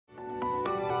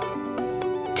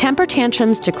Temper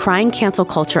tantrums decrying cancel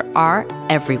culture are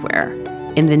everywhere.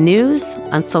 In the news,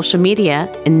 on social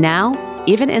media, and now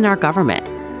even in our government.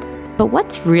 But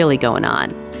what's really going on?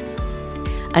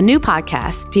 A new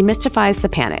podcast demystifies the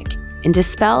panic and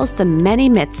dispels the many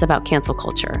myths about cancel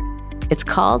culture. It's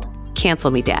called Cancel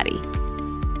Me Daddy.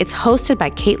 It's hosted by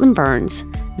Caitlin Burns,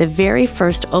 the very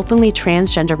first openly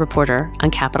transgender reporter on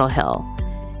Capitol Hill,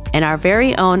 and our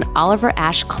very own Oliver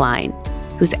Ash Klein,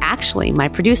 who's actually my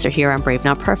producer here on Brave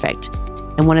Not Perfect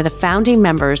and one of the founding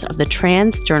members of the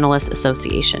Trans Journalists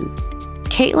Association.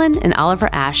 Caitlin and Oliver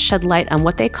Ash shed light on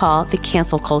what they call the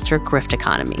cancel culture grift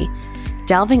economy,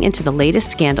 delving into the latest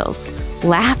scandals,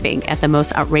 laughing at the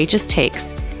most outrageous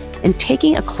takes, and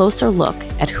taking a closer look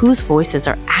at whose voices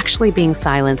are actually being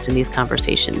silenced in these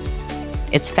conversations.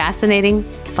 It's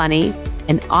fascinating, funny,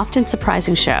 and often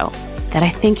surprising show that I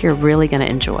think you're really going to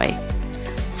enjoy.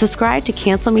 Subscribe to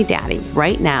Cancel Me Daddy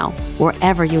right now,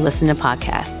 wherever you listen to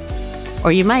podcasts,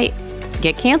 or you might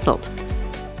get canceled.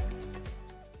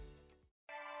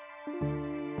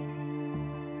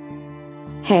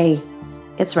 Hey,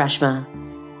 it's Reshma.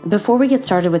 Before we get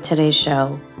started with today's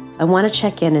show, I want to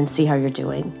check in and see how you're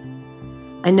doing.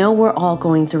 I know we're all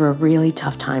going through a really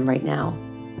tough time right now,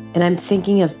 and I'm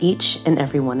thinking of each and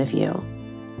every one of you.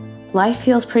 Life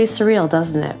feels pretty surreal,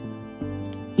 doesn't it?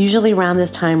 Usually around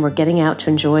this time, we're getting out to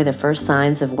enjoy the first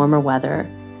signs of warmer weather,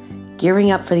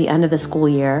 gearing up for the end of the school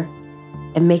year,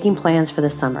 and making plans for the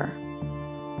summer.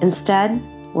 Instead,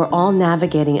 we're all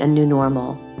navigating a new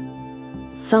normal.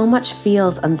 So much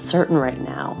feels uncertain right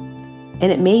now,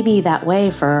 and it may be that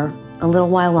way for a little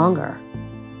while longer.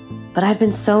 But I've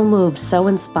been so moved, so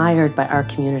inspired by our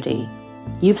community.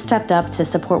 You've stepped up to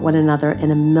support one another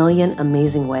in a million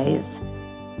amazing ways.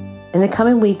 In the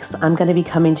coming weeks, I'm going to be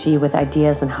coming to you with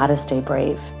ideas on how to stay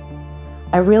brave.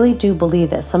 I really do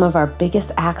believe that some of our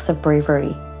biggest acts of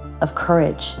bravery, of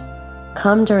courage,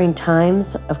 come during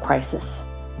times of crisis.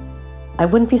 I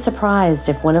wouldn't be surprised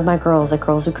if one of my girls at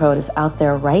Girls Who Code is out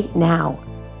there right now,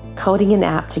 coding an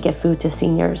app to get food to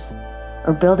seniors,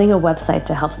 or building a website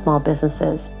to help small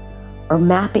businesses, or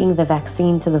mapping the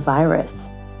vaccine to the virus.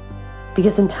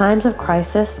 Because in times of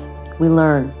crisis, we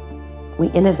learn, we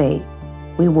innovate,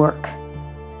 we work.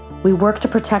 We work to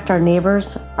protect our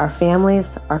neighbors, our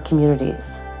families, our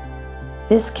communities.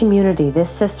 This community, this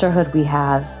sisterhood we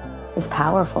have is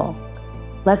powerful.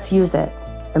 Let's use it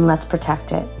and let's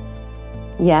protect it.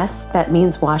 Yes, that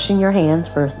means washing your hands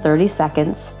for 30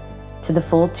 seconds to the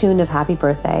full tune of Happy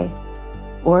Birthday,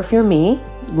 or if you're me,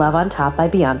 Love on Top by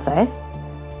Beyonce.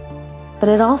 But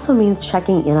it also means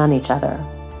checking in on each other,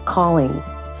 calling,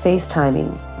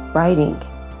 FaceTiming, writing.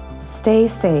 Stay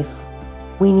safe.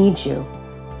 We need you.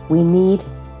 We need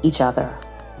each other.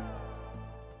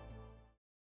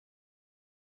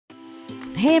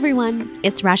 Hey everyone,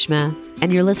 it's Reshma,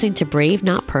 and you're listening to Brave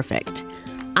Not Perfect.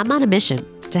 I'm on a mission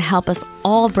to help us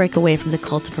all break away from the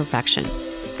cult of perfection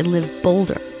and live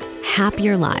bolder,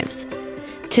 happier lives.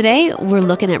 Today, we're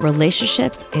looking at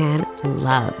relationships and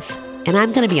love. And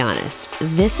I'm going to be honest,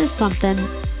 this is something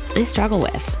I struggle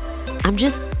with. I'm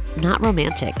just not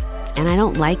romantic, and I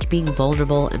don't like being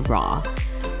vulnerable and raw.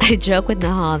 I joke with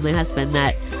Nahal and my husband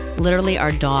that literally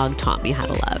our dog taught me how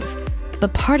to love.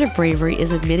 But part of bravery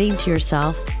is admitting to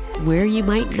yourself where you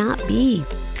might not be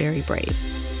very brave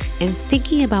and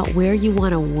thinking about where you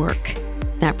want to work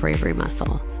that bravery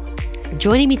muscle.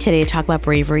 Joining me today to talk about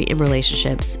bravery in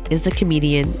relationships is the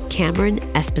comedian Cameron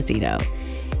Esposito.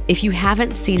 If you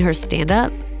haven't seen her stand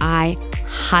up, I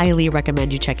highly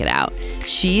recommend you check it out.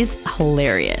 She's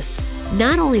hilarious.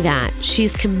 Not only that,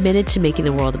 she's committed to making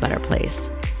the world a better place.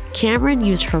 Cameron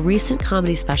used her recent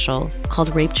comedy special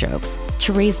called Rape Jokes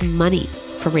to raise money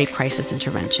for rape crisis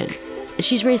intervention. And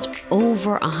she's raised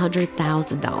over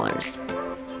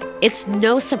 $100,000. It's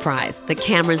no surprise that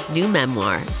Cameron's new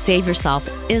memoir, Save Yourself,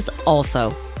 is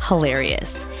also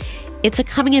hilarious. It's a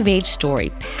coming-of-age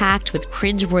story packed with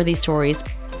cringe-worthy stories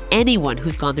anyone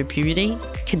who's gone through puberty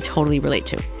can totally relate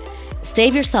to.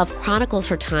 Save Yourself chronicles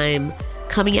her time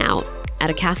coming out at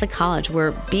a Catholic college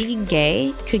where being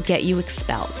gay could get you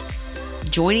expelled,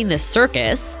 joining the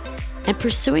circus, and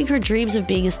pursuing her dreams of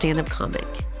being a stand-up comic.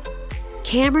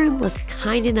 Cameron was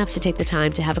kind enough to take the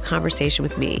time to have a conversation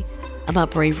with me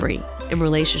about bravery in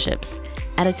relationships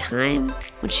at a time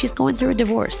when she's going through a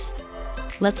divorce.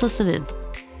 Let's listen in.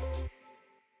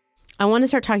 I want to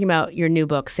start talking about your new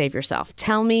book, Save Yourself.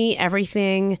 Tell me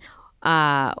everything.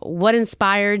 What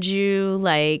inspired you?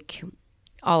 Like,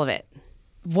 all of it.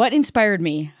 What inspired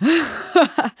me?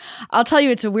 I'll tell you,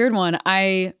 it's a weird one.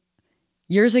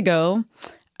 Years ago,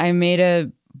 I made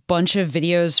a bunch of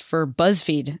videos for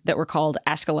BuzzFeed that were called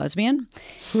Ask a Lesbian.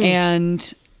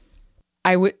 And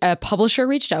a publisher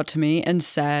reached out to me and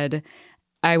said,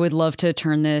 I would love to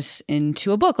turn this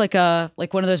into a book, like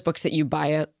one of those books that you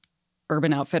buy at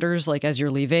Urban Outfitters, like as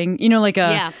you're leaving,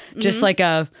 just like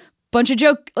a bunch of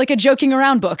joking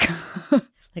around book.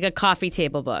 Like a coffee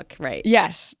table book, right?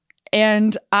 Yes.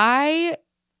 And I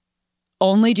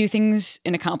only do things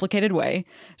in a complicated way.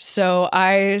 So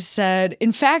I said,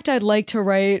 in fact, I'd like to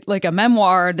write like a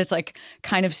memoir that's like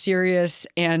kind of serious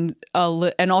and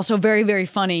also very, very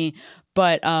funny,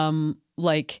 but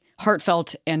like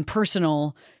heartfelt and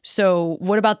personal. So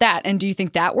what about that? And do you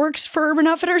think that works for Urban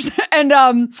Outfitters?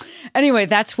 And anyway,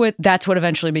 that's what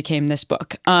eventually became this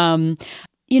book. That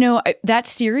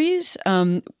series,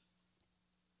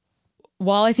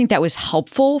 while I think that was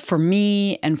helpful for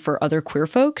me and for other queer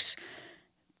folks,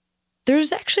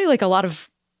 there's actually like a lot of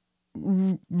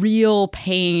real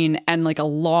pain and like a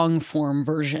long form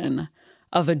version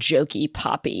of a jokey,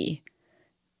 poppy,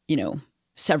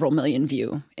 several million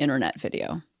view internet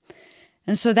video.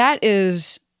 And so that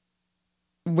is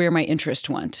where my interest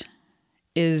went,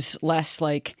 is less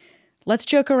like, let's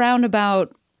joke around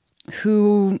about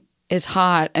who is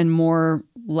hot, and more,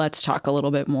 let's talk a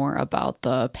little bit more about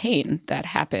the pain that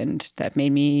happened that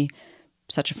made me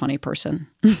such a funny person.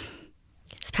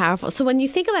 It's powerful. So when you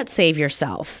think about Save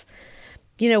Yourself,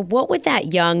 what would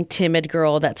that young, timid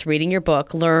girl that's reading your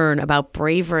book learn about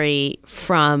bravery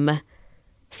from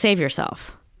Save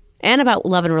Yourself and about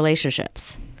love and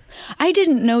relationships? I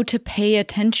didn't know to pay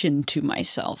attention to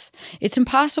myself. It's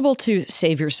impossible to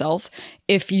save yourself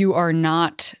if you are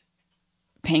not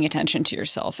paying attention to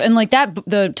yourself. And like that,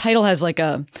 the title has like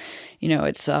a,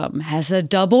 has a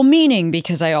double meaning,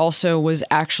 because I also was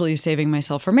actually saving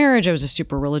myself for marriage. I was a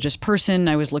super religious person.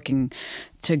 I was looking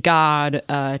to God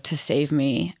to save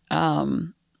me.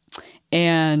 And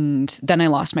then I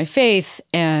lost my faith,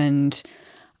 and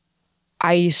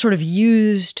I sort of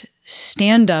used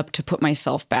stand-up to put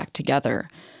myself back together.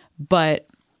 But,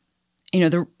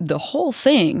 the whole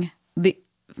thing,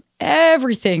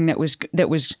 everything that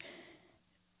was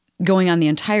going on the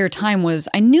entire time was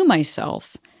I knew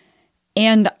myself,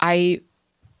 and I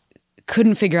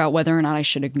couldn't figure out whether or not I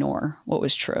should ignore what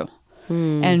was true.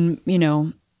 And,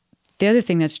 the other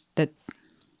thing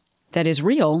that is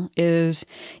real is,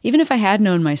 even if I had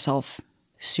known myself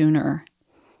sooner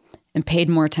and paid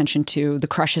more attention to the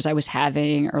crushes I was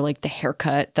having, or like the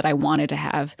haircut that I wanted to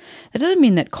have, that doesn't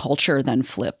mean that culture then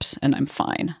flips and I'm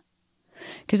fine.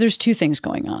 Because there's two things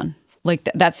going on. Like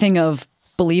that thing of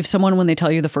believe someone when they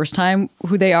tell you the first time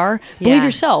who they are. Believe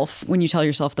yourself when you tell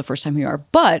yourself the first time who you are.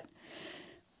 But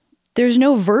there's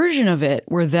no version of it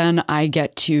where then I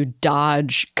get to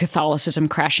dodge Catholicism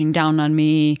crashing down on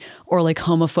me, or like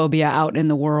homophobia out in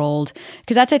the world.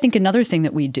 Because that's, I think, another thing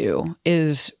that we do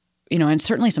is, and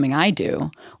certainly something I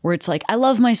do, where it's like, I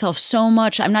love myself so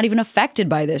much, I'm not even affected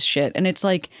by this shit. And it's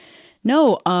like,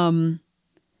 no,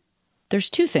 there's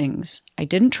two things. I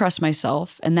didn't trust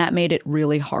myself, and that made it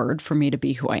really hard for me to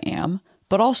be who I am.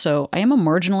 But also, I am a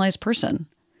marginalized person.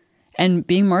 And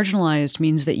being marginalized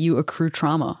means that you accrue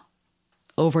trauma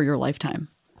over your lifetime.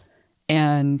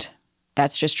 And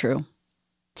that's just true.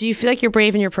 Do you feel like you're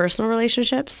brave in your personal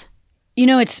relationships?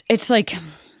 It's like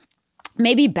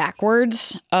maybe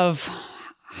backwards of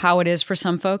how it is for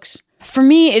some folks. For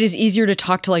me, it is easier to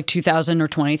talk to like 2,000 or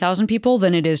 20,000 people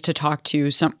than it is to talk to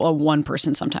one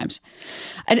person sometimes.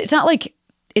 And it's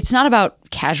not about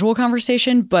casual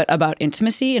conversation, but about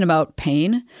intimacy and about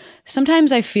pain.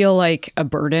 Sometimes I feel like a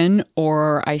burden,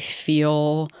 or I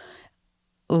feel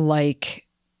like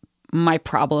my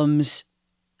problems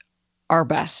are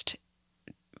best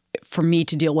for me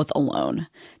to deal with alone.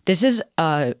 This is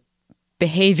a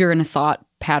behavior and a thought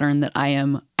pattern that I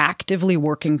am actively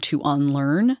working to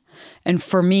unlearn. And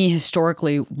for me,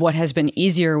 historically, what has been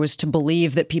easier was to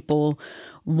believe that people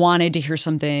wanted to hear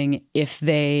something if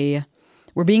they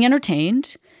were being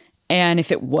entertained, and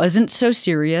if it wasn't so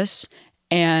serious,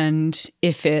 and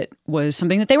if it was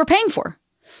something that they were paying for.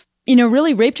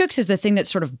 Really, rape jokes is the thing that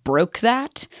sort of broke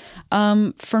that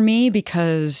for me,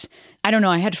 because, I don't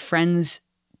know, I had friends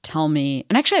tell me,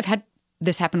 and actually I've had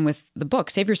this happen with the book,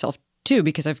 Save Yourself, too,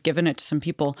 because I've given it to some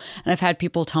people, and I've had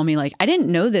people tell me like, I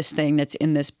didn't know this thing that's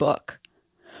in this book,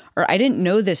 or I didn't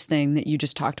know this thing that you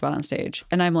just talked about on stage.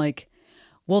 And I'm like,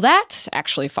 well, that's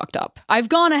actually fucked up. I've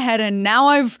gone ahead and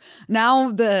now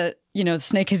the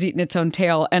snake has eaten its own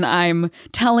tail, and I'm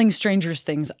telling strangers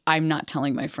things I'm not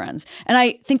telling my friends. And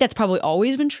I think that's probably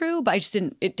always been true, but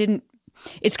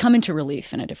it's come into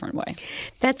relief in a different way.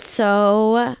 That's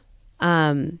so,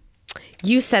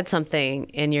 you said something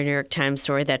in your New York Times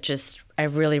story that just, I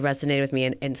really resonated with me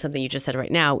and something you just said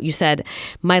right now. You said,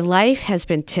 my life has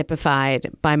been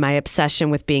typified by my obsession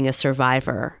with being a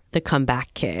survivor, the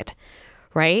comeback kid,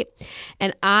 right?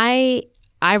 And I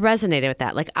resonated with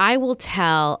that. Like I will do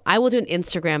an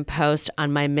Instagram post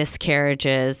on my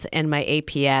miscarriages and my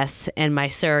APS and my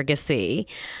surrogacy.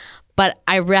 But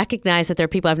I recognize that there are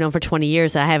people I've known for 20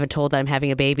 years that I haven't told that I'm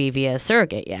having a baby via a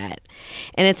surrogate yet.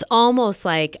 And it's almost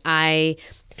like I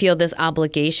feel this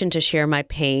obligation to share my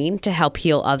pain to help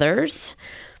heal others.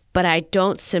 But I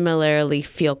don't similarly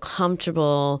feel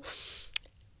comfortable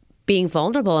being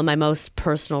vulnerable in my most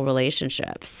personal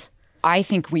relationships. I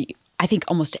think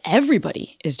almost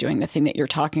everybody is doing the thing that you're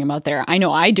talking about there. I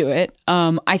know I do it.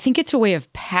 I think it's a way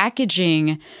of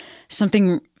packaging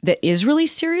something that is really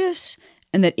serious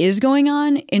and that is going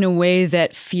on in a way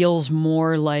that feels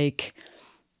more like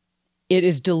it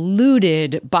is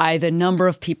diluted by the number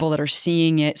of people that are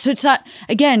seeing it. So it's not,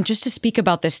 again, just to speak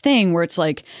about this thing where it's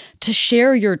like to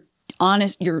share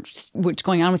what's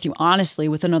going on with you honestly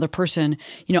with another person.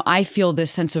 You know, I feel this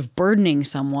sense of burdening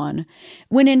someone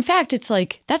when in fact it's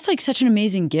like, that's like such an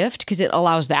amazing gift because it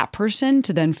allows that person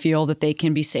to then feel that they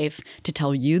can be safe to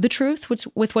tell you the truth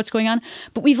with what's going on.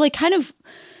 But we've like kind of,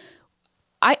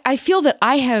 I feel that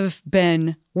I have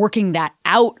been working that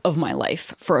out of my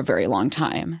life for a very long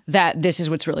time, that this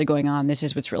is what's really going on. This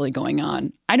is what's really going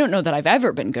on. I don't know that I've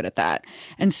ever been good at that.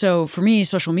 And so for me,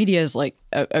 social media is like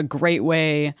a great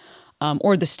way,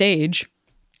 or the stage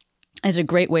is a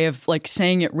great way of like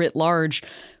saying it writ large.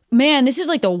 Man, this is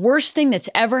like the worst thing that's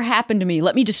ever happened to me.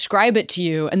 Let me describe it to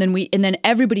you. And then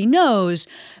everybody knows,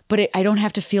 but I don't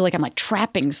have to feel like I'm like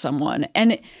trapping someone.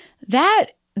 And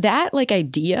that like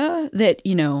idea that,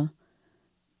 you know,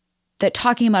 that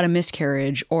talking about a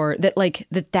miscarriage or that like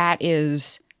that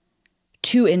is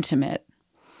too intimate.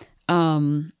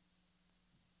 And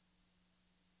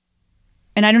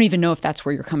I don't even know if that's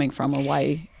where you're coming from or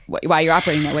why you're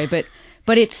operating that way, but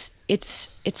it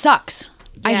sucks.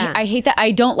 Yeah. I hate that.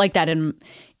 I don't like that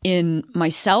in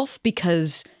myself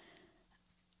because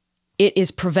it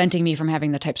is preventing me from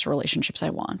having the types of relationships I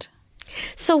want.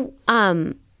 So,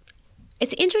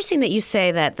 it's interesting that you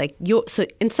say that, like, so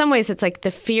in some ways it's like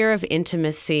the fear of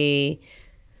intimacy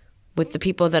with the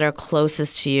people that are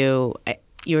closest to you.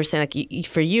 You were saying like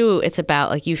for you, it's about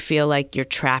like you feel like you're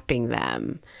trapping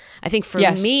them. I think for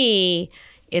me,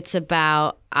 it's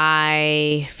about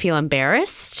I feel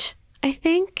embarrassed, I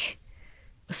think.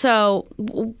 So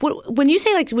when you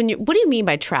say like, what do you mean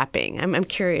by trapping? I'm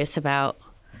curious about.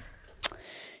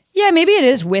 Yeah, maybe it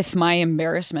is with my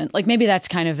embarrassment. Like maybe that's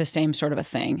kind of the same sort of a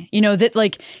thing. You know, that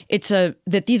like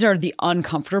that these are the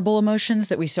uncomfortable emotions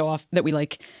that we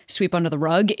like sweep under the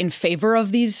rug in favor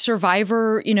of these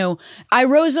survivor, you know, I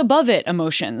rose above it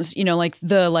emotions, you know, like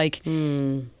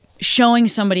the showing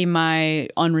somebody my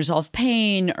unresolved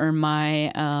pain or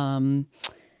my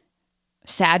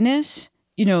sadness,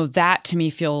 you know, that to me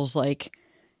feels like,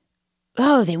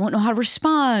 oh, they won't know how to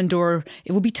respond, or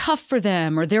it will be tough for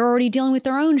them, or they're already dealing with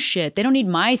their own shit. They don't need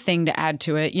my thing to add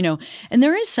to it, you know. And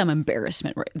there is some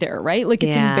embarrassment there, right? Like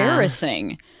it's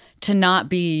embarrassing to not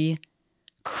be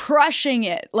crushing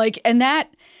it. Like, and that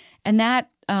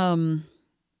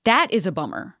is a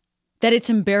bummer. That it's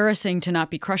embarrassing to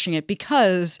not be crushing it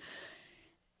because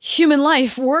human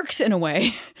life works in a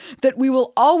way that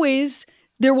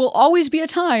there will always be a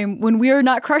time when we are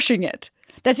not crushing it.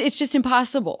 It's just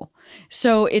impossible.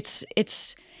 So it's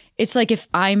like if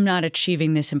I'm not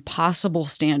achieving this impossible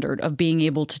standard of being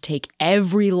able to take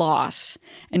every loss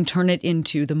and turn it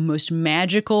into the most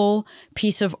magical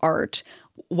piece of art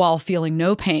while feeling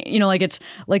no pain, you know, like it's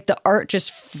like the art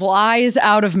just flies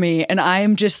out of me and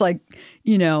I'm just like,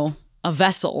 you know, a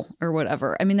vessel or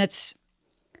whatever. I mean, that's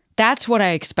what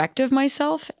I expect of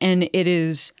myself. And it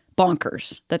is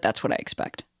bonkers that that's what I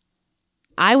expect.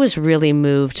 I was really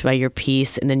moved by your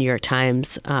piece in the New York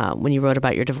Times when you wrote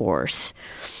about your divorce.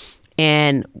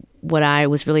 And what I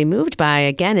was really moved by,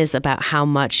 again, is about how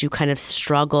much you kind of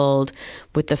struggled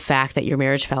with the fact that your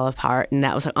marriage fell apart. And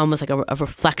that was almost like a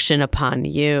reflection upon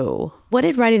you. What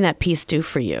did writing that piece do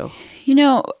for you? You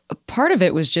know, part of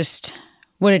it was just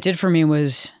what it did for me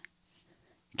was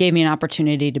gave me an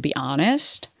opportunity to be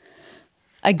honest.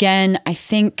 Again, I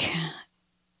think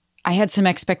I had some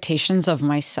expectations of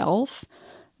myself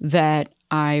that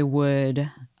I would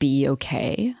be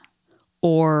okay,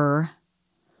 or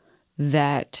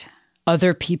that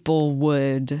other people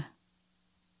would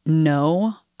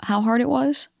know how hard it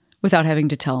was without having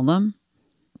to tell them.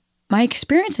 My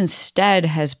experience instead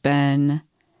has been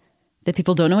that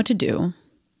people don't know what to do.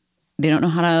 They don't know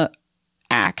how to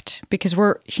act because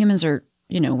humans are,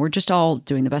 you know, we're just all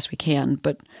doing the best we can,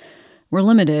 but we're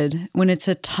limited. When it's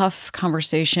a tough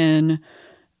conversation,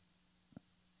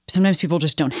 sometimes people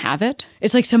just don't have it.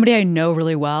 It's like somebody I know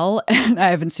really well and I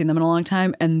haven't seen them in a long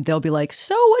time, and they'll be like,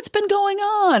 so what's been going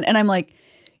on? And I'm like,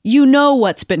 you know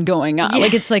what's been going on.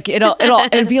 Like, it's like,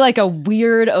 it'd be like a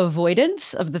weird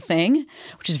avoidance of the thing,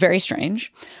 which is very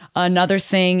strange. Another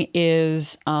thing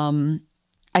is, I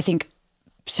think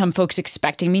some folks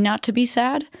expecting me not to be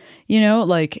sad,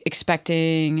 like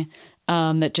expecting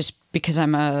that just because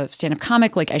I'm a stand-up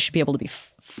comic, like I should be able to be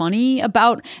funny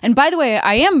about. And by the way,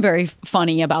 I am very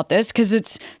funny about this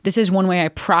because this is one way I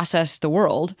process the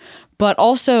world, but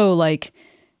also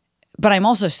but I'm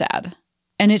also sad.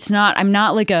 And I'm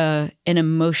not like an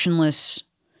emotionless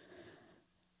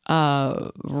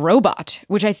robot,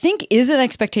 which I think is an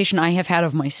expectation I have had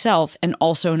of myself and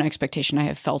also an expectation I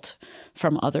have felt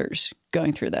from others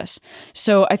going through this.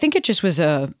 So I think it just was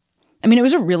it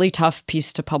was a really tough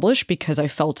piece to publish because I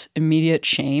felt immediate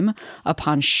shame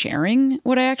upon sharing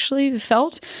what I actually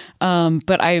felt.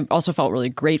 But I also felt really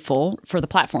grateful for the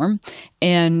platform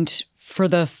and for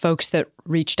the folks that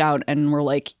reached out and were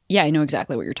like, yeah, I know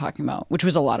exactly what you're talking about, which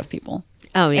was a lot of people.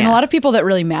 Oh, yeah. And a lot of people that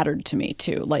really mattered to me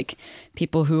too, like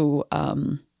people who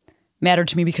mattered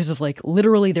to me because of like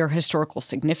literally their historical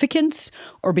significance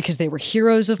or because they were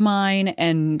heroes of mine.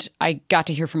 And I got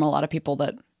to hear from a lot of people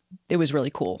that it was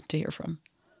really cool to hear from.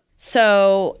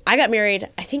 So I got married,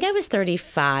 I think I was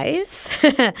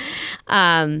 35.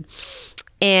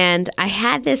 And I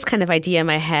had this kind of idea in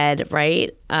my head,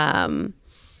 right?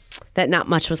 That not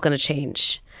much was going to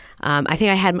change. I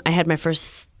think I had my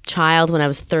first child when I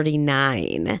was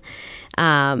 39.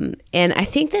 And I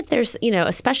think that there's,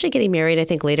 especially getting married, I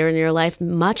think later in your life,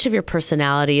 much of your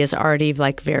personality is already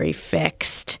like very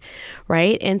fixed,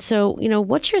 right? And so,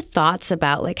 what's your thoughts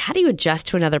about like, how do you adjust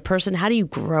to another person? How do you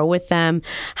grow with them?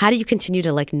 How do you continue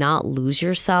to like not lose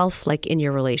yourself like in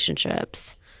your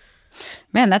relationships?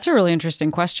 Man, that's a really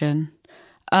interesting question.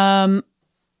 I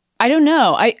don't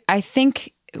know. I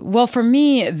think, well, for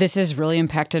me, this is really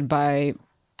impacted by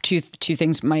two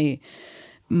things. My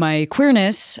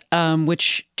queerness,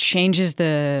 which changes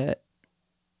the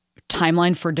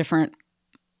timeline for different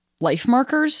life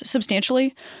markers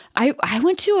substantially. I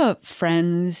went to a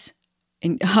friend's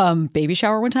baby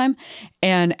shower one time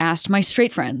and asked my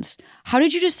straight friends, how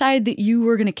did you decide that you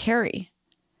were going to carry?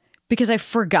 Because I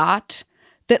forgot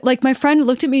that, like, my friend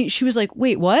looked at me, she was like,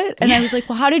 wait, what? And I was like,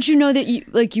 well, how did you know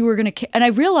that you were going to, and I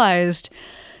realized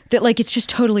that like, it's just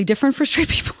totally different for straight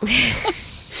people.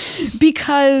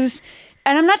 Because,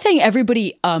 and I'm not saying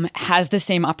everybody has the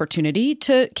same opportunity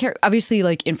to care. Obviously,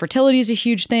 like infertility is a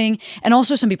huge thing. And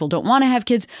also some people don't want to have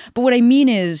kids. But what I mean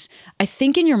is, I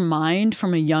think in your mind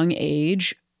from a young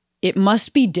age, it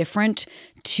must be different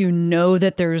to know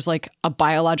that there's like a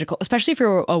biological, especially if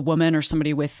you're a woman or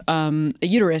somebody with a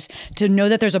uterus, to know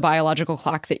that there's a biological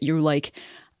clock that you like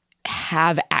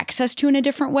have access to in a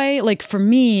different way. Like for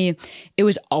me, it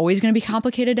was always going to be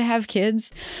complicated to have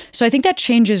kids. So I think that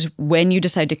changes when you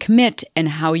decide to commit and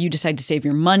how you decide to save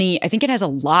your money. I think it has a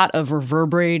lot of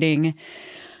reverberating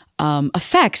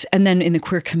effects. And then in the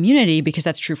queer community, because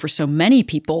that's true for so many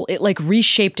people, it like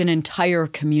reshaped an entire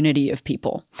community of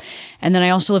people. And then I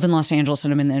also live in Los Angeles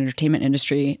and I'm in the entertainment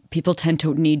industry. People tend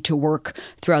to need to work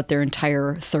throughout their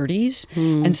entire 30s.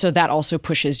 And so that also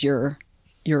pushes your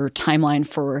timeline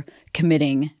for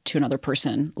committing to another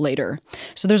person later.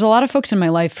 So there's a lot of folks in my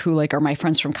life who like are my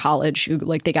friends from college who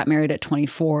like they got married at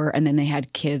 24 and then they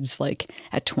had kids like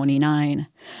at 29.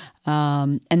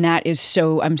 And that is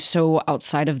I'm so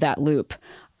outside of that loop.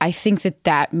 I think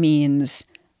that means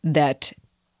that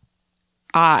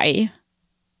I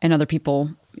and other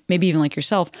people, maybe even like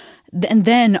yourself, and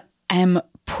then I'm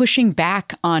pushing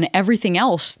back on everything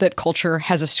else that culture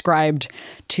has ascribed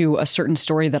to a certain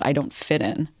story that I don't fit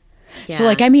in. Yeah. So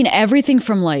like, I mean, everything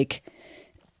from like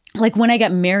when I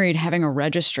got married, having a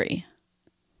registry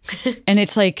and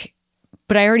it's like,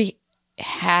 but I already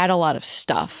had a lot of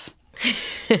stuff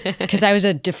because I was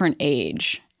a different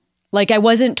age. Like I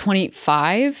wasn't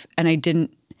 25 and I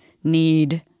didn't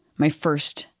need my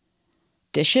first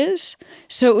dishes.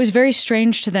 So it was very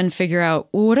strange to then figure out,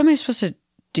 well, what am I supposed to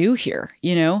do here,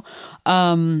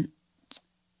 and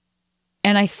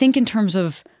I think in terms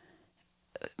of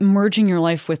merging your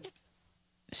life with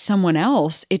someone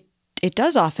else, it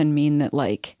does often mean that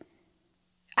like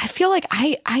I feel like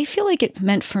it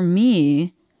meant for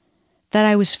me that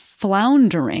I was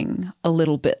floundering a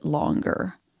little bit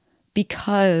longer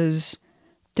because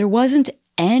there wasn't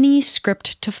any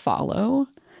script to follow,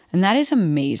 and that is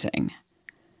amazing.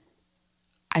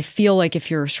 I feel like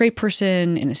if you're a straight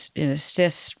person in a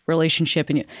cis relationship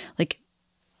and you like,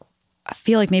 I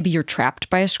feel like maybe you're trapped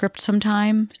by a script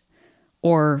sometimes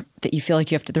or that you feel like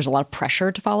there's a lot of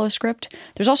pressure to follow a script.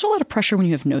 There's also a lot of pressure when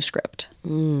you have no script.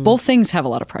 Both things have a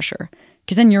lot of pressure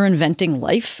because then you're inventing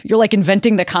life. You're like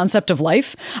inventing the concept of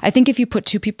life. I think if you put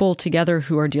two people together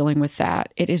who are dealing with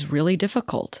that, it is really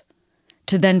difficult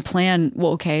to then plan,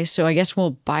 well, okay, so I guess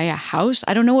we'll buy a house.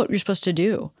 I don't know what you're supposed to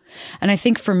do. And I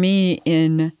think for me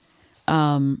in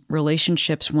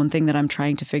relationships, one thing that I'm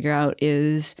trying to figure out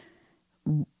is,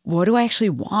 what do I actually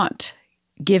want,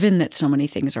 given that so many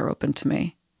things are open to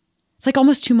me? It's like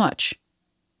almost too much.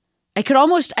 I could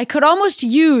almost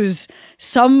use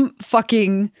some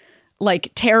fucking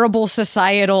like terrible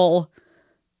societal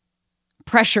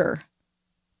pressure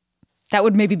that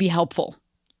would maybe be helpful.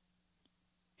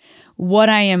 What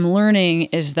I am learning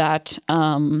is that,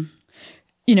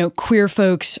 queer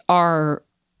folks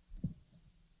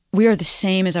we are the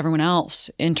same as everyone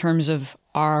else in terms of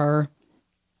our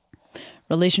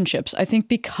relationships. I think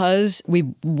because we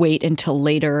wait until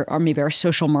later, or maybe our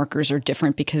social markers are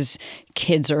different because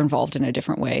kids are involved in a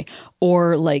different way,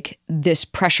 or like this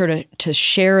pressure to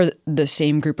share the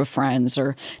same group of friends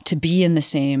or to be in the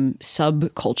same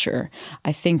subculture.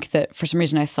 I think that for some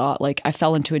reason I thought like I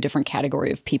fell into a different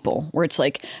category of people where it's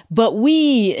like, but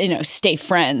we, stay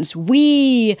friends.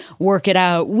 We work it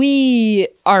out. We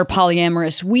are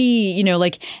polyamorous. We,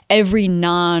 like every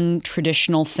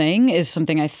non-traditional thing is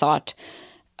something I thought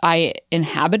I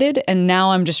inhabited. And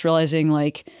now I'm just realizing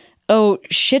like, oh,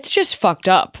 shit's just fucked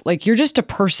up. Like you're just a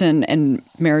person and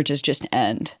marriages just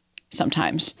end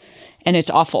sometimes. And it's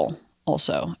awful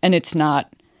also. And it's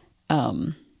not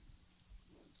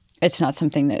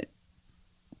something that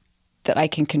I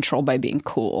can control by being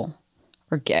cool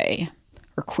or gay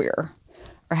or queer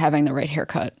or having the right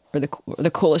haircut or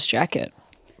the coolest jacket.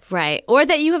 Right. Or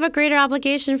that you have a greater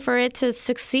obligation for it to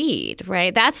succeed,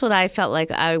 right? That's what I felt like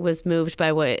I was moved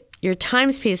by what your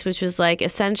Times piece, which was like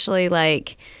essentially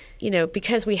like,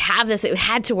 because we have this, it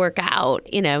had to work out,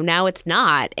 now it's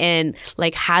not. And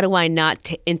like, how do I not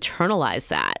internalize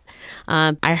that?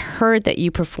 I heard that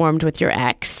you performed with your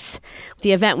ex.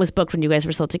 The event was booked when you guys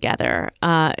were still together.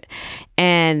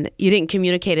 And you didn't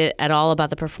communicate it at all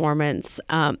about the performance.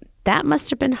 That must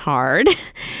have been hard.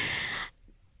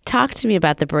 Talk to me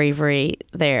about the bravery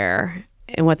there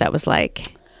and what that was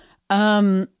like.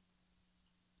 My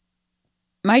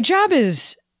job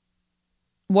is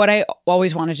what I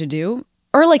always wanted to do,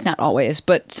 or like not always,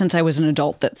 but since I was an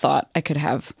adult that thought I could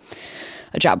have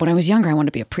a job. When I was younger, I wanted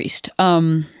to be a priest.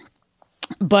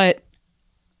 But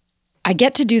I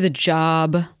get to do the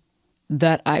job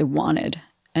that I wanted.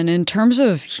 And in terms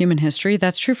of human history,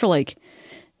 that's true for like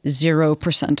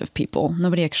 0% of people.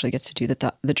 Nobody actually gets to do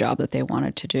the job that they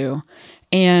wanted to do.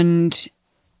 And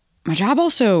my job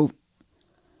also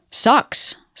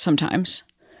sucks sometimes.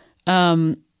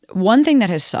 One thing that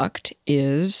has sucked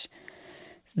is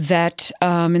that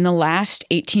in the last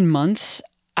 18 months,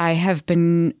 I have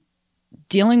been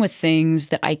dealing with things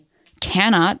that I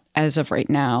cannot, as of right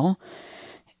now,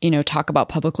 talk about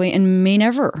publicly and may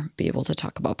never be able to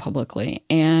talk about publicly.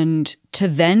 And to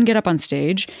then get up on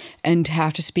stage and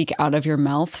have to speak out of your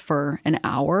mouth for an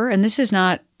hour. And this is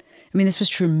not, this was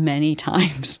true many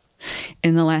times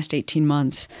in the last 18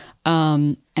 months.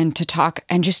 And to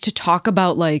talk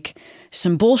about like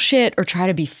some bullshit or try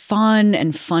to be fun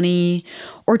and funny,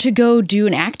 or to go do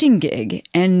an acting gig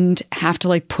and have to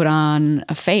like put on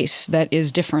a face that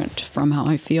is different from how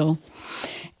I feel.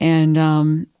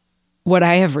 And, what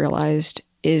I have realized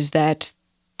is that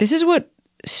this is what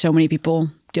so many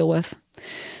people deal with.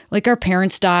 Like our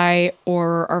parents die,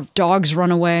 or our dogs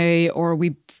run away, or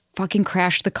we fucking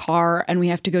crash the car and we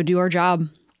have to go do our job.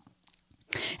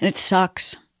 And it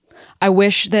sucks. I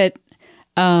wish I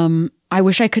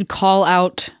could call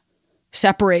out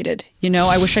separated,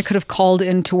 I wish I could have called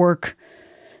into work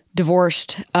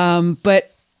divorced.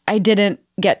 But I didn't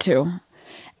get to,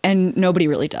 and nobody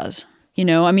really does.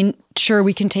 Sure,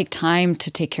 we can take time to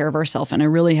take care of ourselves, and I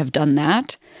really have done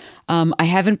that. I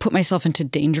haven't put myself into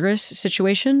dangerous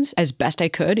situations as best I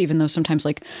could, even though sometimes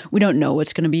like we don't know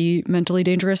what's going to be mentally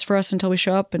dangerous for us until we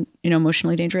show up and,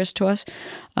 emotionally dangerous to us.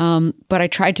 But I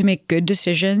tried to make good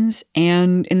decisions.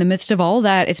 And in the midst of all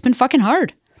that, it's been fucking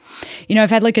hard. I've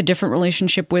had like a different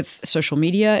relationship with social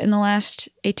media in the last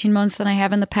 18 months than I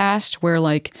have in the past, where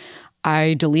like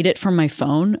I delete it from my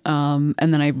phone and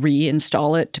then I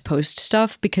reinstall it to post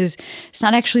stuff because it's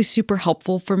not actually super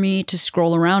helpful for me to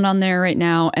scroll around on there right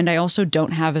now. And I also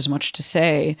don't have as much to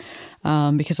say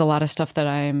because a lot of stuff that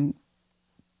I'm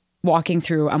walking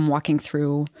through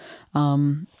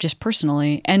just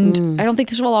personally. And I don't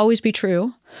think this will always be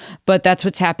true, but that's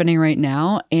what's happening right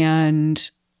now.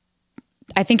 And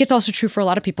I think it's also true for a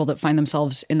lot of people that find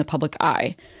themselves in the public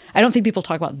eye. I don't think people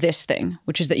talk about this thing,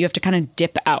 which is that you have to kind of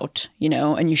dip out,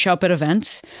 and you show up at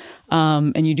events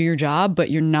and you do your job, but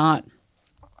you're not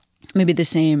maybe the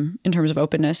same in terms of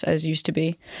openness as used to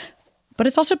be. But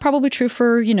it's also probably true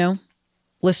for,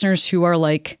 listeners who are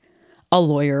like a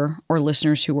lawyer, or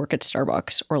listeners who work at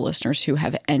Starbucks, or listeners who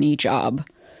have any job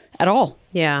at all.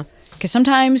 Yeah. Because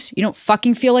sometimes you don't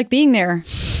fucking feel like being there.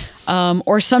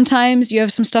 Or sometimes you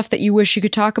have some stuff that you wish you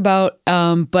could talk about,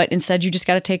 but instead you just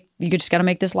got to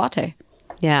make this latte.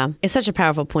 Yeah. It's such a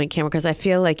powerful point, Cameron, because I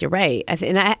feel like you're right. I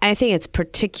think it's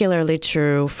particularly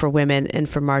true for women and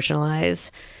for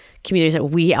marginalized communities that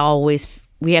we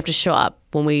have to show up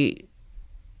when we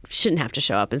shouldn't have to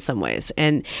show up in some ways.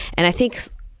 And I think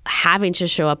having to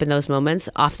show up in those moments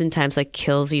oftentimes like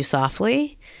kills you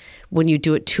softly when you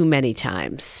do it too many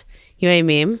times. You know what I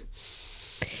mean?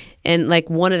 And like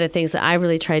one of the things that I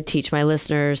really try to teach my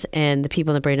listeners and the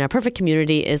people in the Brave Not Perfect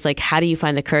community is like, how do you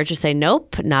find the courage to say,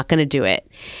 nope, not going to do it?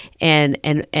 And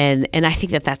I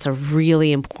think that that's a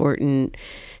really important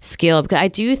skill, because I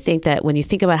do think that when you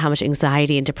think about how much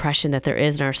anxiety and depression that there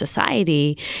is in our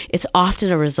society, it's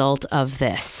often a result of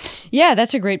this. Yeah,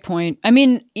 that's a great point. I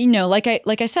mean, like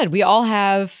I said, we all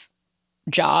have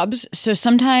jobs. So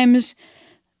sometimes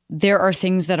there are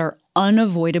things that are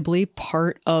unavoidably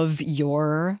part of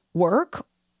your work.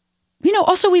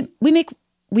 Also we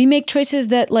make choices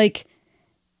that like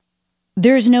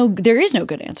there is no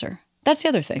good answer. That's the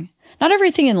other thing. Not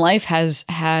everything in life has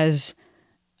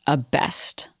a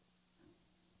best.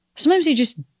 Sometimes you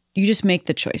just make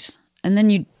the choice, and then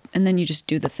you just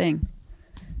do the thing.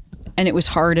 And it was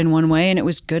hard in one way and it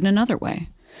was good in another way.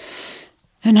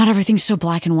 And not everything's so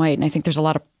black and white. And I think there's a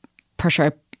lot of pressure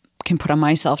I can put on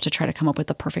myself to try to come up with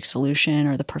the perfect solution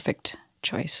or the perfect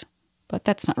choice. But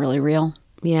that's not really real.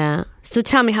 Yeah. So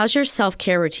tell me, how's your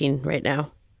self-care routine right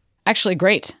now? Actually,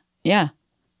 great. Yeah.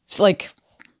 It's like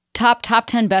top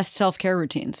 10 best self-care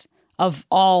routines of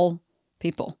all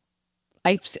people.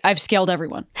 I've scaled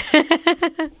everyone.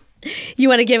 You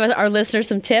want to give our listeners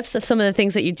some tips of some of the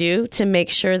things that you do to make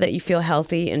sure that you feel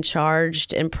healthy and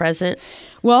charged and present?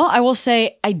 Well, I will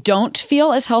say I don't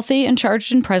feel as healthy and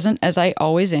charged and present as I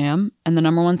always am. And the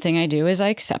number one thing I do is I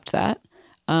accept that.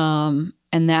 And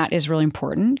that is really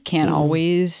important. Can't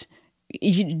always...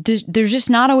 there's just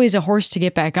not always a horse to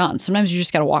get back on. Sometimes you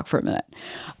just got to walk for a minute.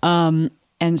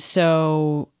 And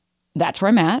so that's where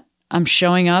I'm at. I'm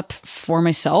showing up for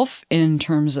myself in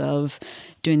terms of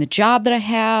doing the job that I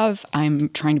have. I'm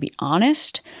trying to be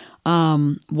honest,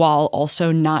 while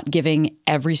also not giving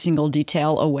every single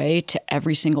detail away to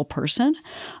every single person.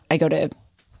 I go to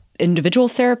individual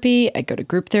therapy. I go to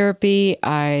group therapy.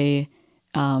 I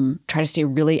try to stay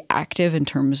really active in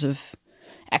terms of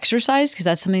exercise, because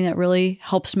that's something that really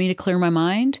helps me to clear my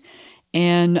mind.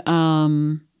 And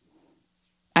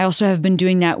I also have been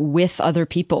doing that with other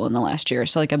people in the last year.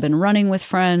 So like I've been running with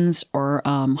friends or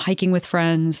hiking with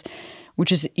friends,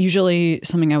 which is usually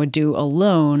something I would do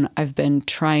alone. I've been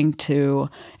trying to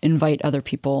invite other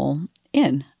people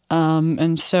in.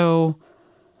 And so,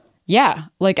 yeah,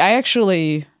 like I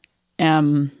actually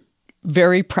am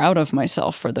very proud of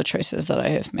myself for the choices that I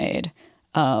have made,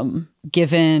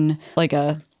 given like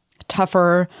a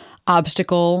tougher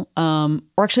obstacle,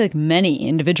 or actually like many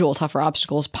individual tougher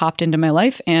obstacles popped into my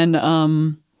life. And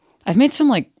I've made some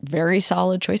like very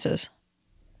solid choices.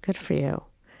 Good for you.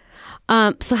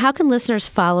 So how can listeners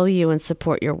follow you and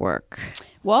support your work?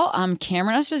 Well, I'm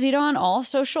Cameron Esposito on all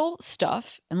social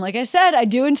stuff. And like I said, I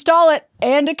do install it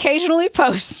and occasionally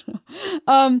post.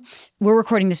 We're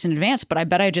recording this in advance, but I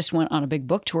bet I just went on a big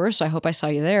book tour, so I hope I saw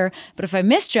you there. But if I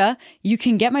missed you, you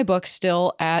can get my book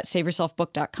still at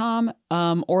saveyourselfbook.com,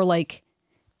 or like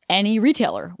any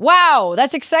retailer. Wow,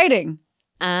 that's exciting.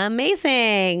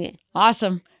 Amazing.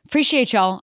 Awesome. Appreciate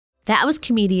y'all. That was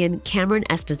comedian Cameron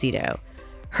Esposito.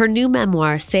 Her new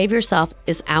memoir, Save Yourself,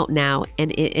 is out now,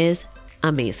 and it is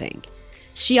amazing.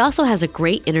 She also has a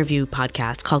great interview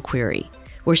podcast called Query,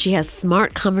 where she has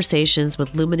smart conversations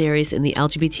with luminaries in the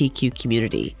LGBTQ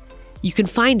community. You can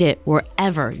find it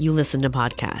wherever you listen to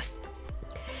podcasts.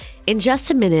 In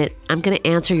just a minute, I'm going to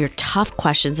answer your tough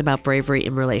questions about bravery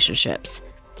in relationships.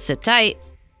 Sit tight.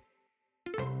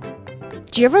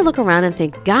 Do you ever look around and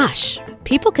think, gosh,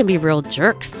 people can be real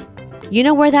jerks? You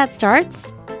know where that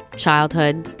starts?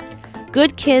 Childhood.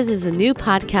 Good Kids is a new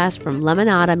podcast from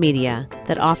Lemonada Media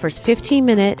that offers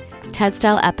 15-minute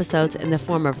TED-style episodes in the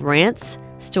form of rants,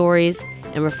 stories,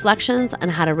 and reflections on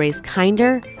how to raise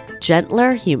kinder,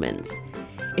 gentler humans.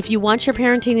 If you want your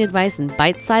parenting advice in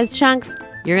bite-sized chunks,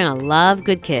 you're going to love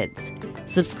Good Kids.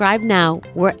 Subscribe now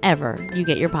wherever you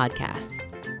get your podcasts.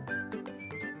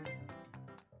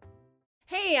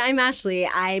 Hi, I'm Ashley.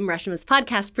 I'm Reshma's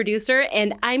podcast producer,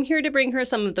 and I'm here to bring her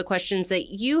some of the questions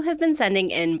that you have been sending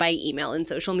in by email and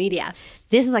social media.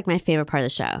 This is like my favorite part of the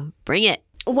show. Bring it.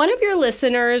 One of your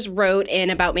listeners wrote in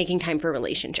about making time for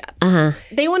relationships.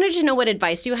 They wanted to know what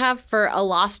advice you have for a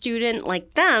law student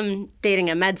like them dating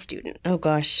a med student. Oh,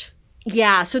 gosh.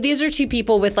 Yeah, so these are two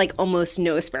people with like almost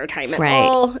no spare time at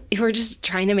all who are just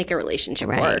trying to make a relationship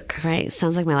work. Right.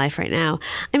 Sounds like my life right now.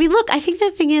 I mean, look, I think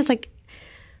the thing is like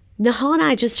Nahal and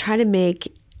I just try to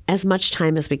make as much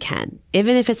time as we can,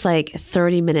 even if it's like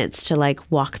 30 minutes to like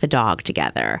walk the dog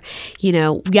together. You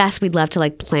know, yes, we'd love to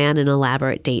like plan an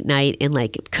elaborate date night and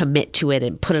like commit to it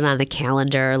and put it on the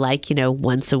calendar like, you know,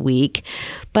 once a week.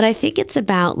 But I think it's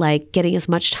about like getting as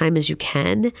much time as you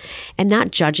can and not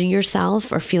judging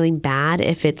yourself or feeling bad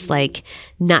if it's like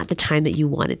not the time that you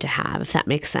wanted to have, if that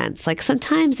makes sense. Like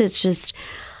sometimes it's just,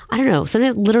 I don't know,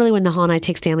 sometimes literally when Nahal and I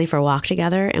take Stanley for a walk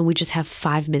together and we just have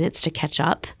 5 minutes to catch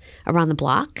up around the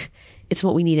block, it's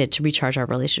what we needed to recharge our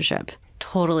relationship.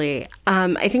 Totally.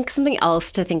 I think something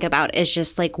else to think about is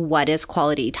just like, what is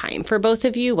quality time for both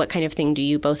of you? What kind of thing do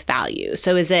you both value?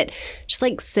 So is it just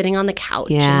like sitting on the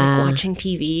couch and like watching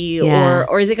TV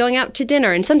or is it going out to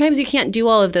dinner? And sometimes you can't do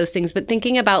all of those things, but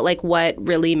thinking about like what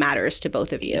really matters to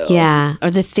both of you. Yeah.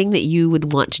 Or the thing that you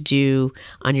would want to do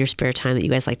on your spare time that you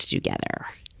guys like to do together.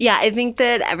 Yeah, I think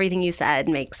that everything you said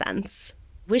makes sense.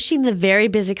 Wishing the very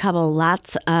busy couple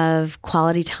lots of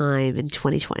quality time in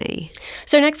 2020.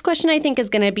 So our next question, I think, is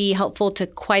going to be helpful to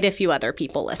quite a few other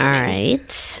people listening. All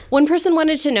right. One person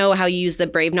wanted to know how you use the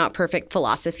brave, not perfect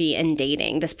philosophy in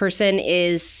dating. This person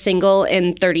is single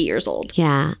and 30 years old.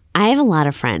 Yeah. I have a lot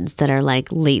of friends that are like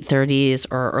late 30s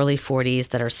or early 40s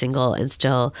that are single and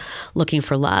still looking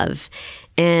for love.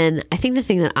 And I think the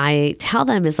thing that I tell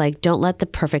them is like, don't let the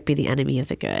perfect be the enemy of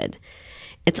the good.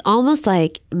 It's almost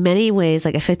like many ways,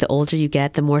 like I feel like the older you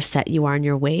get, the more set you are in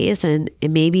your ways. And it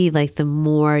may be like the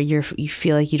more you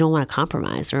feel like you don't want to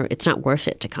compromise or it's not worth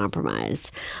it to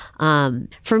compromise.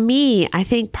 For me, I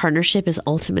think partnership is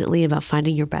ultimately about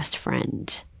finding your best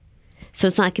friend. So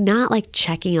it's not like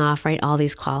checking off, right, all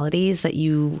these qualities that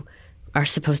you are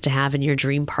supposed to have in your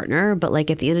dream partner. But like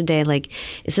at the end of the day, like,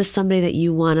 is this somebody that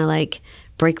you want to like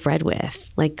break bread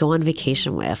with, like go on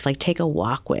vacation with, like take a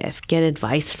walk with, get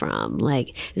advice from?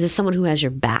 Like, is this someone who has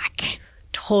your back?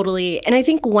 Totally. And I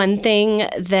think one thing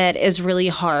that is really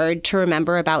hard to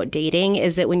remember about dating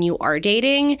is that when you are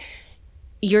dating,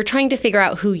 you're trying to figure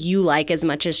out who you like as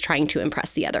much as trying to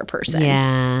impress the other person.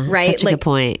 Yeah. Right? Such a good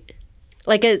point.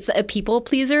 Like as a people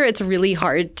pleaser, it's really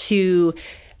hard to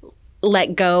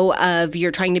let go of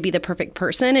you're trying to be the perfect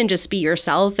person and just be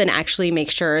yourself and actually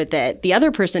make sure that the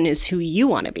other person is who you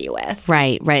want to be with.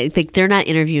 Right. Like they're not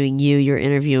interviewing you, you're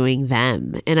interviewing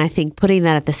them. And I think putting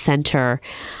that at the center,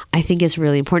 I think is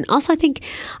really important. Also, I think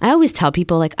I always tell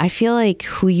people, like, I feel like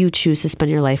who you choose to spend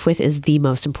your life with is the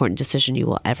most important decision you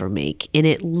will ever make. And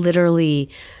it literally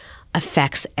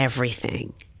affects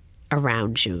everything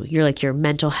around you. You're like your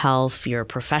mental health, your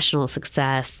professional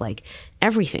success, like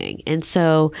everything. And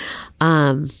so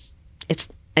it's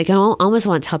like I almost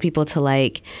want to tell people to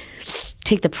like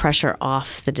take the pressure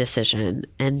off the decision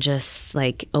and just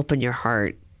like open your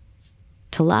heart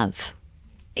to love.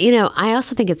 You know, I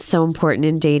also think it's so important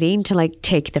in dating to like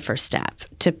take the first step,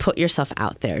 to put yourself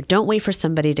out there. Don't wait for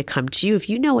somebody to come to you. If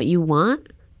you know what you want,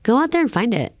 go out there and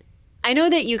find it. I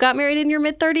know that you got married in your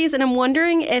mid-30s, and I'm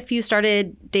wondering if you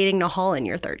started dating Nahal in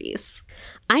your 30s.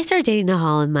 I started dating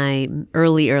Nahal in my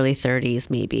early 30s,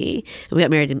 maybe. And we got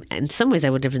married in some ways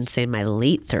I would have even say in my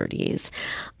late 30s.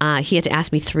 He had to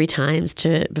ask me 3 times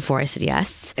before I said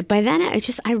yes. By then,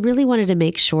 I really wanted to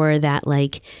make sure that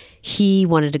like he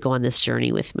wanted to go on this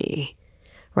journey with me.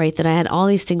 Right, that I had all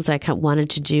these things that I wanted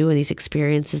to do and these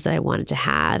experiences that I wanted to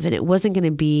have. And it wasn't going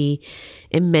to be,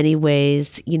 in many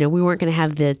ways, you know, we weren't going to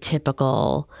have the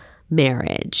typical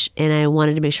marriage. And I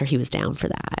wanted to make sure he was down for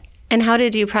that. And how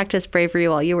did you practice bravery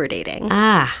while you were dating?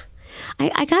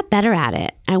 I got better at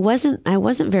it. I wasn't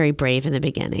very brave in the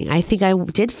beginning. I think I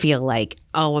did feel like,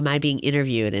 oh, am I being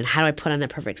interviewed? And how do I put on the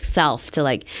perfect self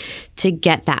to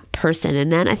get that person? And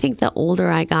then I think the older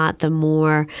I got, the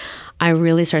more I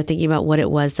really started thinking about what it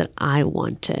was that I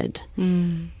wanted.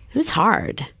 It was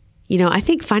hard. You know, I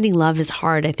think finding love is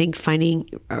hard. I think finding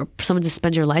someone to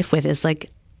spend your life with is like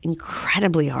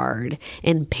incredibly hard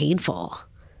and painful.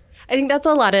 I think that's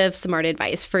a lot of smart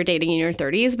advice for dating in your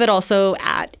 30s, but also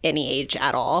at any age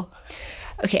at all.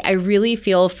 Okay, I really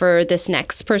feel for this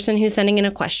next person who's sending in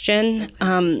a question.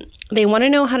 They want to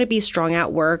know how to be strong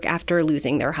at work after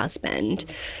losing their husband.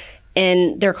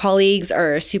 And their colleagues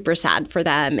are super sad for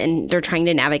them, and they're trying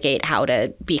to navigate how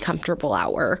to be comfortable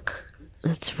at work.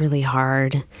 That's really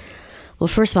hard. Well,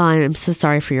 first of all, I'm so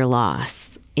sorry for your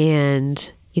loss.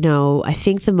 And, you know, I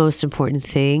think the most important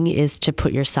thing is to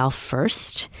put yourself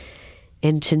first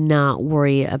and to not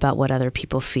worry about what other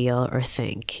people feel or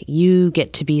think. You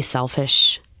get to be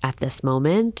selfish at this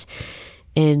moment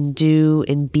and do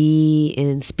and be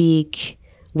and speak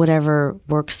whatever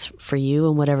works for you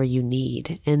and whatever you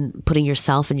need, and putting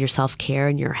yourself and your self-care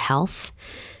and your health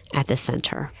at the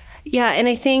center. Yeah, and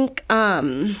I think,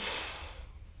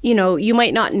 you know, you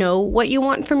might not know what you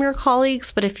want from your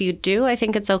colleagues, but if you do, I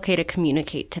think it's okay to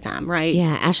communicate to them, right?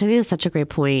 Yeah, Ashley, I think that's such a great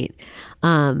point.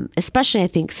 Especially, I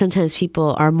think sometimes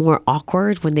people are more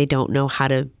awkward when they don't know how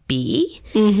to be.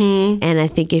 Mm-hmm. And I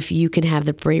think if you can have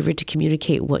the bravery to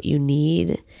communicate what you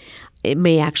need, it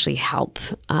may actually help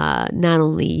not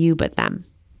only you, but them.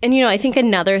 And, you know, I think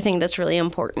another thing that's really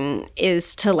important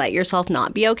is to let yourself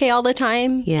not be okay all the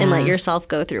time and let yourself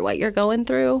go through what you're going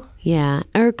through. Yeah.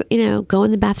 Or, you know, go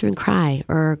in the bathroom and cry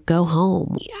or go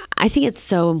home. I think it's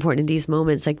so important in these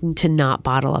moments, like, to not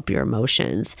bottle up your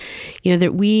emotions. You know,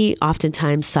 that we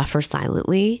oftentimes suffer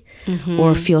silently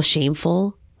or feel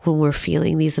shameful when we're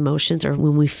feeling these emotions or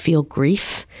when we feel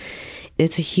grief.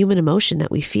 It's a human emotion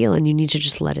that we feel, and you need to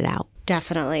just let it out.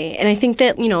 Definitely. And I think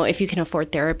that, you know, if you can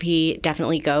afford therapy,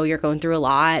 definitely go. You're going through a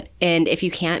lot. And if you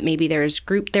can't, maybe there's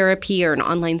group therapy or an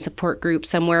online support group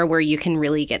somewhere where you can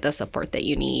really get the support that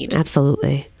you need.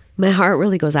 Absolutely. My heart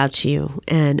really goes out to you.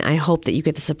 And I hope that you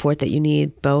get the support that you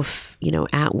need, both, you know,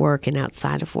 at work and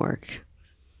outside of work.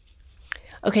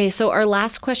 Okay, so our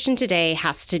last question today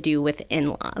has to do with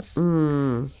in-laws.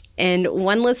 And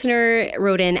one listener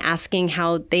wrote in asking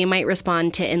how they might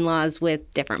respond to in-laws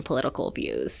with different political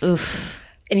views. Oof.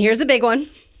 And here's a big one.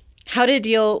 How to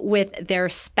deal with their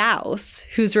spouse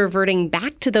who's reverting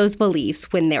back to those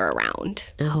beliefs when they're around.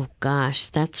 Oh, gosh.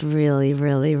 That's really,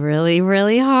 really, really,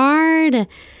 really hard.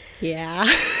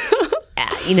 Yeah.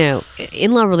 You know,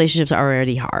 in-law relationships are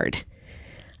already hard.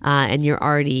 And you're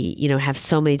already, you know, have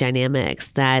so many dynamics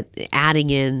that adding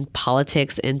in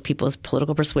politics and people's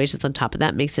political persuasions on top of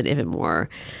that makes it even more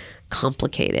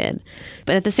complicated.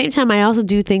 But at the same time, I also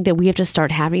do think that we have to start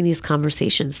having these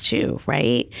conversations too,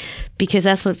 right? Because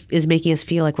that's what is making us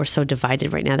feel like we're so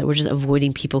divided right now, that we're just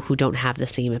avoiding people who don't have the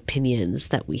same opinions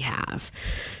that we have.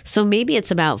 So maybe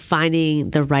it's about finding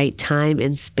the right time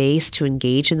and space to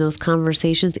engage in those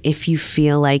conversations if you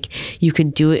feel like you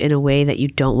can do it in a way that you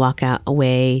don't walk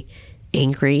away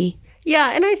angry.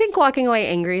 Yeah, and I think walking away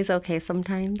angry is okay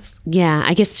sometimes. Yeah,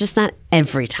 I guess just not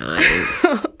every time.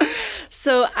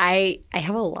 So I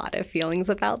have a lot of feelings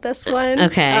about this one.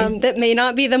 Okay. That may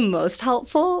not be the most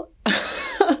helpful.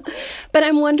 But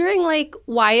I'm wondering, like,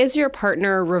 why is your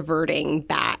partner reverting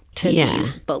back to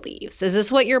these beliefs? Is this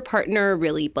what your partner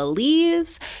really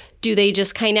believes? Do they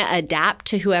just kind of adapt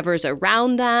to whoever's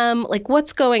around them? Like,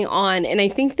 what's going on? And I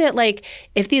think that, like,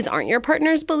 if these aren't your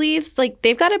partner's beliefs, like,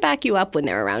 they've got to back you up when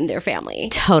they're around their family.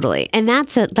 Totally. And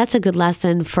that's a good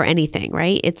lesson for anything,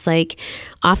 right? It's like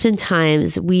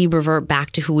oftentimes we revert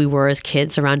back to who we were as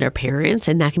kids around our parents,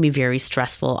 and that can be very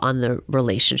stressful on the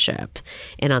relationship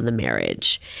and on the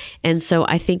marriage. And so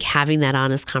I think having that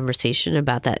honest conversation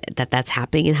about that's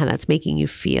happening and how that's making you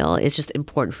feel is just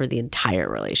important for the entire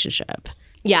relationship.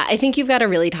 Yeah, I think you've got to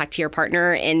really talk to your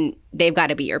partner, and they've got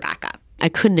to be your backup. I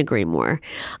couldn't agree more.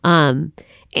 And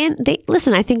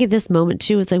listen, I think at this moment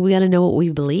too, it's like we got to know what we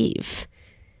believe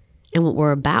and what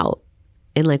we're about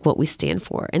and like what we stand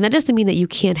for. And that doesn't mean that you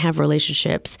can't have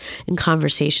relationships and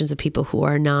conversations with people who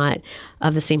are not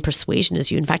of the same persuasion as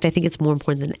you. In fact, I think it's more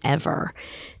important than ever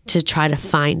to try to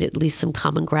find at least some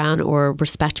common ground or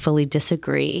respectfully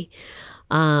disagree.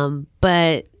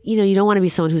 But you know, you don't want to be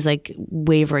someone who's like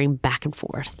wavering back and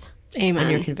forth on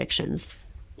your convictions.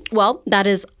 Well, that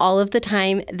is all of the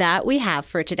time that we have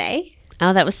for today.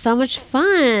 Oh, that was so much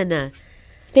fun.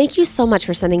 Thank you so much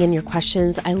for sending in your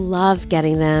questions. I love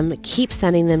getting them. Keep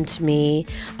sending them to me.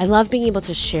 I love being able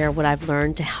to share what I've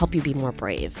learned to help you be more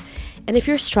brave. And if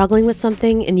you're struggling with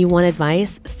something and you want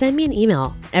advice, send me an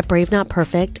email at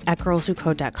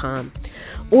bravenotperfect@girlswhocode.com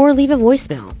or leave a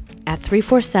voicemail at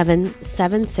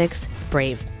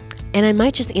 347-76-BRAVE. And I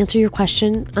might just answer your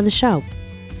question on the show.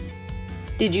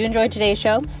 Did you enjoy today's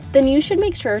show? Then you should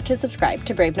make sure to subscribe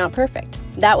to Brave Not Perfect.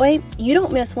 That way, you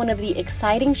don't miss one of the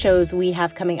exciting shows we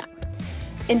have coming up.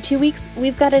 In 2 weeks,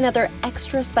 we've got another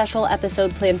extra special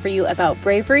episode planned for you about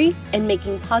bravery and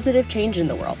making positive change in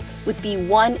the world with the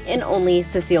one and only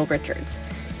Cecile Richards.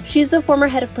 She's the former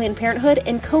head of Planned Parenthood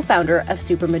and co-founder of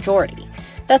Supermajority.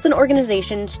 That's an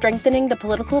organization strengthening the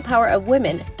political power of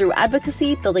women through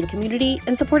advocacy, building community,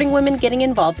 and supporting women getting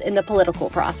involved in the political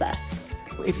process.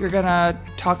 if you're going to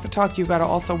talk the talk, you've got to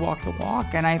also walk the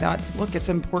walk. And I thought, look, it's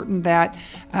important that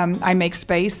I make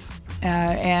space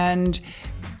and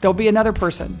there'll be another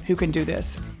person who can do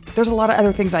this. There's a lot of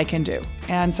other things I can do.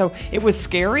 And so it was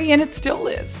scary, and it still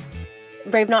is.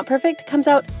 Brave Not Perfect comes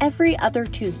out every other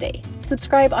Tuesday.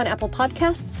 Subscribe on Apple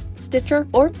Podcasts, Stitcher,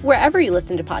 or wherever you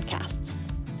listen to podcasts.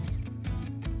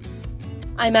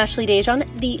 I'm Ashley Dejan,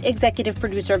 the executive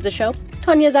producer of the show.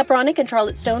 Tanya Zaporonic and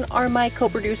Charlotte Stone are my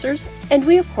co-producers, and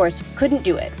we, of course, couldn't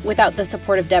do it without the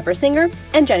support of Deborah Singer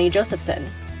and Jenny Josephson.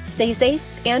 Stay safe,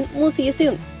 and we'll see you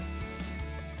soon.